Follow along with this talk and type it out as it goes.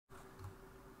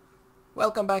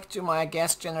Welcome back to my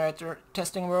gas generator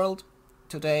testing world.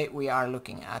 Today we are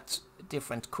looking at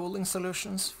different cooling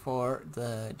solutions for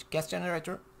the gas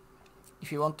generator.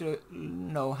 If you want to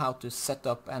know how to set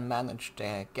up and manage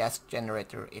the gas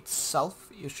generator itself,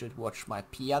 you should watch my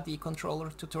PID controller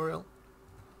tutorial.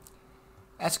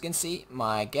 As you can see,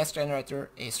 my gas generator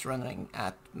is running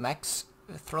at max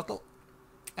throttle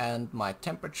and my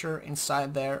temperature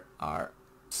inside there are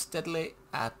steadily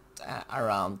at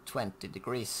around 20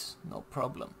 degrees, no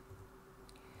problem.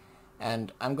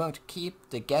 And I'm going to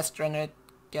keep the gas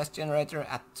generator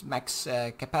at max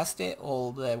capacity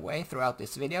all the way throughout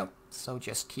this video, so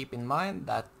just keep in mind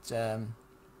that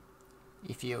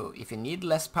if you need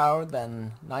less power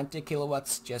than 90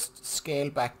 kilowatts, just scale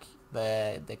back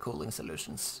the cooling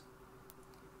solutions.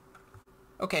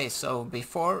 Okay, so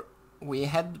before we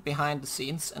head behind the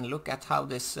scenes and look at how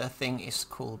this thing is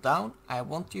cooled down, I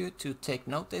want you to take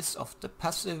notice of the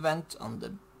passive vent on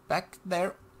the back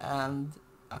there and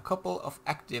a couple of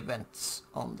active vents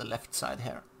on the left side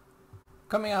here.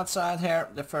 Coming outside here,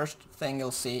 the first thing you'll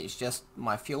see is just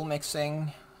my fuel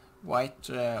mixing. White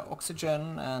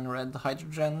oxygen and red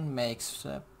hydrogen makes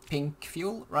pink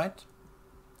fuel, right?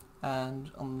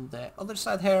 And on the other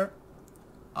side here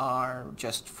are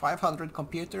just 500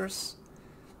 computers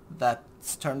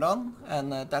that's turned on,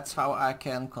 and that's how I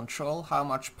can control how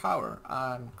much power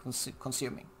I'm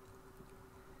consuming.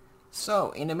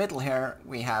 So in the middle here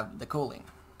we have the cooling,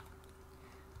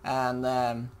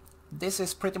 and this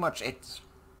is pretty much it.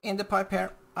 In the pipe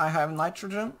here I have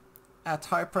nitrogen at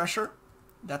high pressure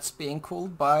that's being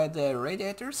cooled by the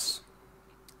radiators,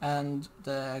 and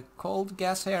the cold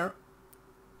gas here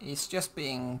is just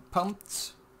being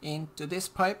pumped into this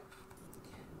pipe,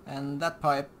 and that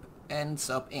pipe ends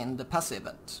up in the passive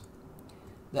vent.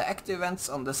 The active vents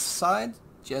on the side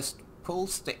just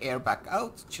pulls the air back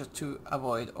out just to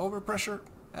avoid overpressure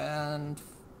and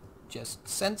just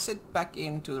sends it back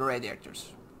into the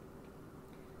radiators.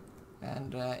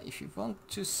 And if you want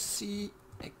to see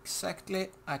exactly,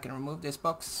 I can remove this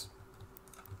box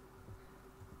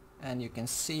and you can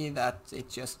see that it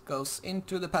just goes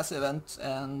into the passive vent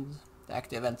and the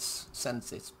active vents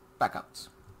sends it back out.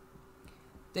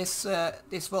 This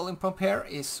volume pump here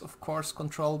is of course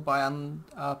controlled by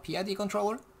a PID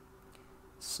controller,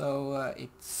 so it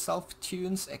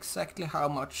self-tunes exactly how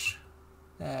much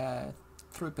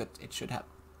throughput it should have.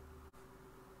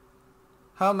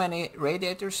 How many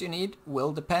radiators you need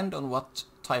will depend on what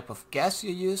type of gas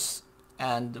you use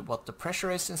and what the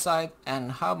pressure is inside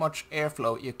and how much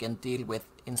airflow you can deal with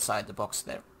inside the box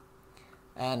there.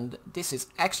 And this is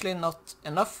actually not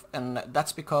enough, and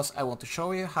that's because I want to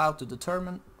show you how to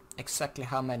determine exactly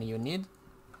how many you need.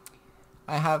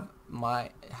 I have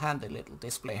my handy little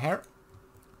display here.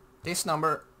 This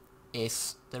number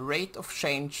is the rate of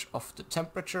change of the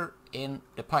temperature in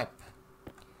the pipe.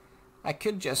 I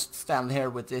could just stand here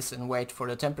with this and wait for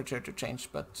the temperature to change,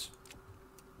 but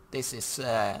this is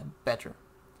better.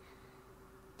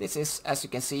 This is, as you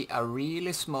can see, a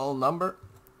really small number,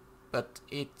 but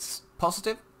it's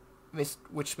positive,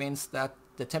 which means that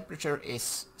the temperature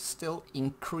is still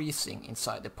increasing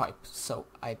inside the pipe, so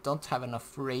I don't have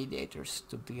enough radiators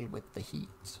to deal with the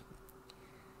heat.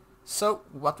 So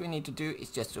what we need to do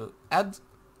is just to add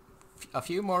a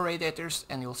few more radiators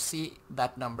and you'll see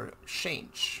that number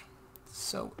change.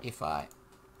 So if I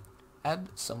add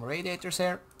some radiators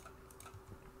here,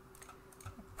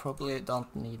 probably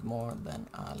don't need more than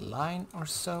a line or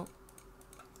so.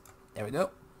 There we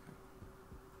go.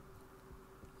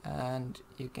 And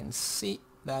you can see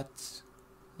that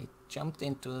it jumped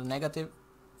into the negative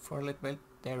for a little bit.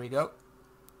 There we go.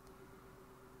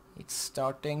 It's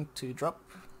starting to drop.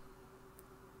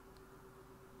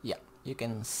 Yeah, you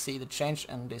can see the change,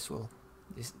 and this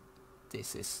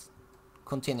is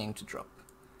continuing to drop.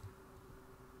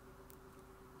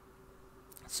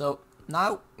 So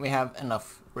now we have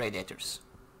enough radiators.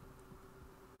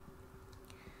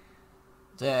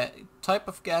 The type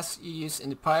of gas you use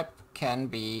in the pipe can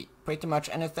be pretty much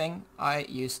anything. I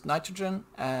used nitrogen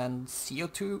and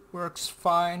CO2 works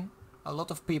fine. A lot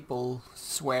of people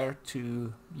swear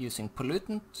to using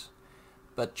pollutant,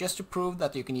 but just to prove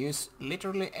that you can use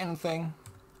literally anything,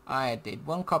 I did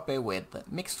one copy with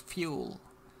mixed fuel.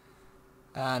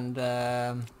 And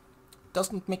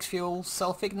doesn't mixed fuel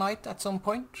self-ignite at some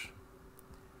point?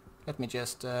 Let me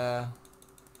just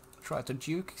try to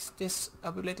juke this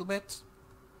up a little bit.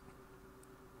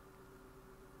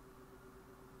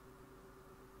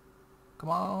 Come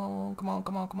on, come on,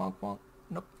 come on, come on, come on.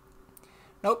 Nope.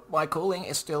 Nope, my cooling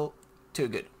is still too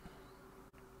good.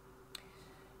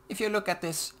 If you look at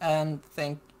this and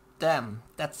think, damn,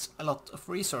 that's a lot of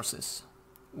resources.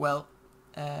 Well,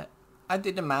 I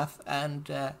did the math,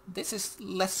 and this is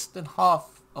less than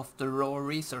half of the raw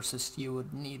resources you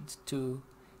would need to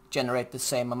generate the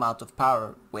same amount of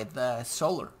power with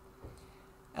solar.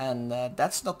 And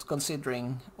that's not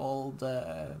considering all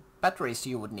the batteries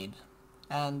you would need.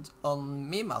 And on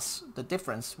Mimas the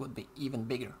difference would be even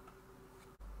bigger.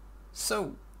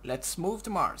 So let's move to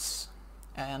Mars.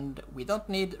 And we don't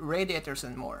need radiators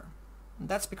anymore. And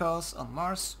that's because on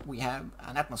Mars we have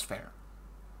an atmosphere.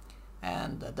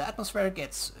 And the atmosphere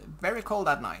gets very cold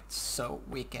at night, so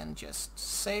we can just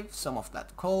save some of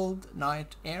that cold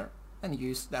night air and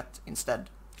use that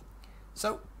instead.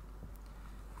 So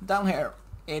down here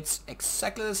it's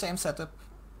exactly the same setup,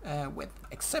 with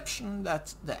exception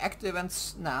that the active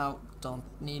vents now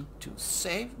don't need to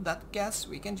save that gas.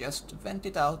 We can just vent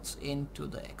it out into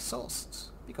the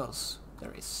exhaust, because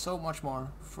there is so much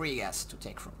more free gas to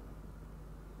take from.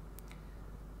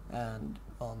 And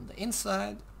on the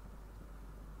inside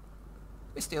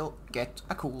we still get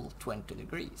a cool 20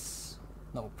 degrees,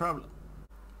 no problem.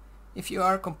 If you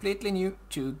are completely new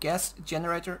to gas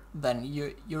generator, then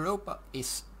Europa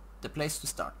is the place to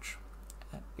start,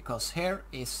 because here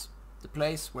is the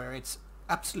place where it's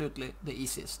absolutely the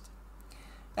easiest.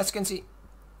 As you can see,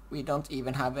 we don't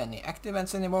even have any active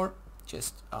vents anymore,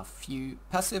 just a few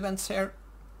passive vents here,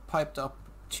 piped up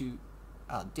to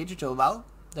a digital valve.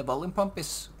 The volume pump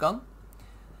is gone,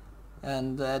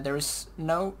 and there is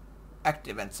no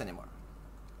active vents anymore.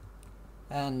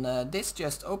 And this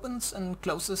just opens and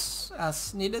closes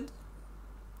as needed,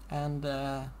 and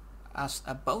as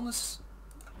a bonus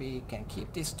we can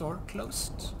keep this door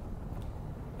closed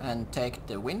and take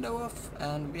the window off,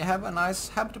 and we have a nice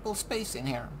habitable space in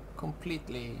here,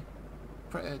 completely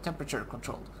temperature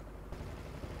controlled.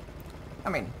 I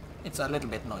mean, it's a little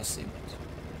bit noisy, but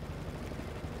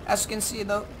as you can see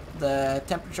though, the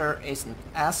temperature isn't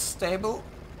as stable.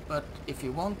 But if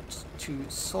you want to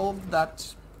solve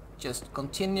that, just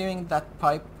continuing that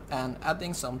pipe and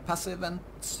adding some passive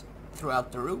vents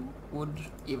throughout the room would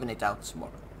even it out some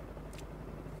more.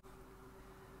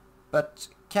 But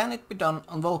can it be done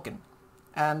on Vulcan?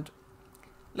 And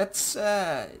let's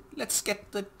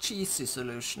get the cheesy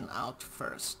solution out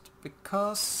first,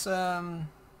 because well,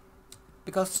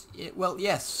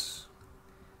 yes,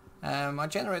 my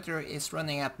generator is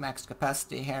running at max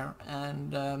capacity here,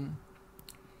 and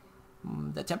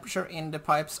the temperature in the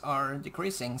pipes are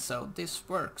decreasing, so this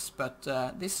works. But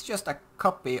this is just a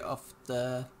copy of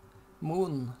the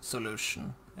moon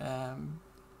solution,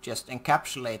 just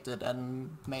encapsulated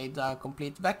and made a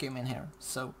complete vacuum in here.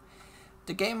 So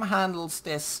the game handles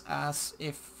this as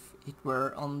if it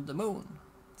were on the moon.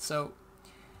 So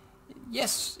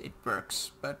yes, it works,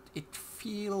 but it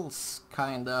feels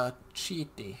kinda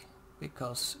cheaty,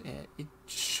 because it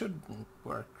shouldn't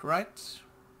work, right?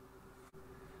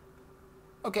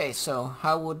 Okay, so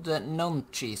how would the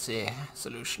non-cheesy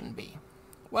solution be?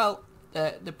 Well,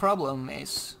 the problem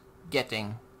is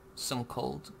getting some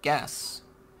cold gas.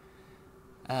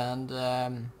 And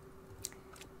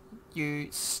you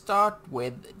start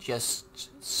with just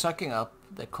sucking up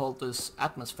the coldest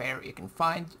atmosphere you can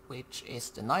find, which is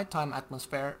the nighttime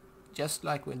atmosphere, just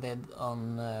like we did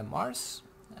on Mars.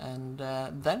 And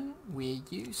then we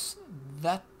use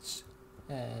that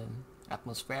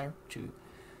atmosphere to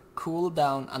cool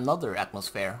down another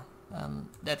atmosphere, and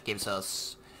that gives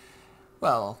us,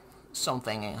 well,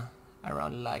 something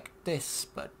around like this,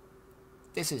 but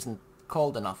this isn't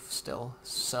cold enough still,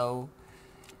 so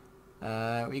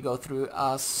we go through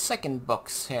a second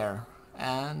box here,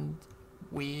 and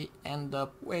we end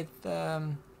up with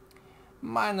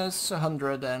minus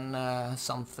 100 and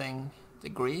something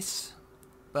degrees.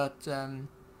 But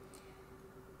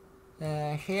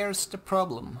here's the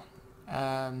problem.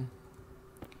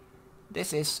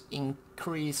 This is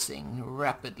increasing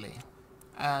rapidly,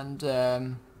 and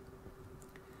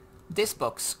this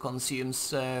box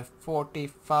consumes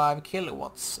 45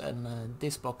 kilowatts, and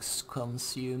this box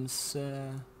consumes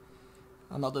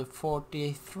another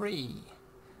 43,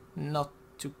 not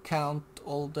to count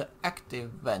all the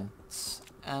active vents.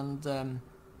 And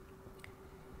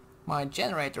my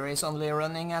generator is only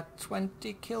running at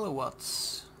 20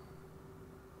 kilowatts.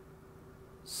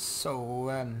 So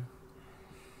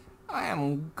I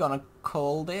am gonna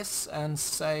call this and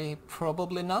say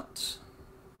probably not.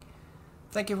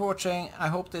 Thank you for watching. I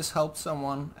hope this helped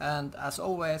someone, and as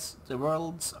always, the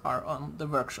worlds are on the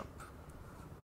workshop.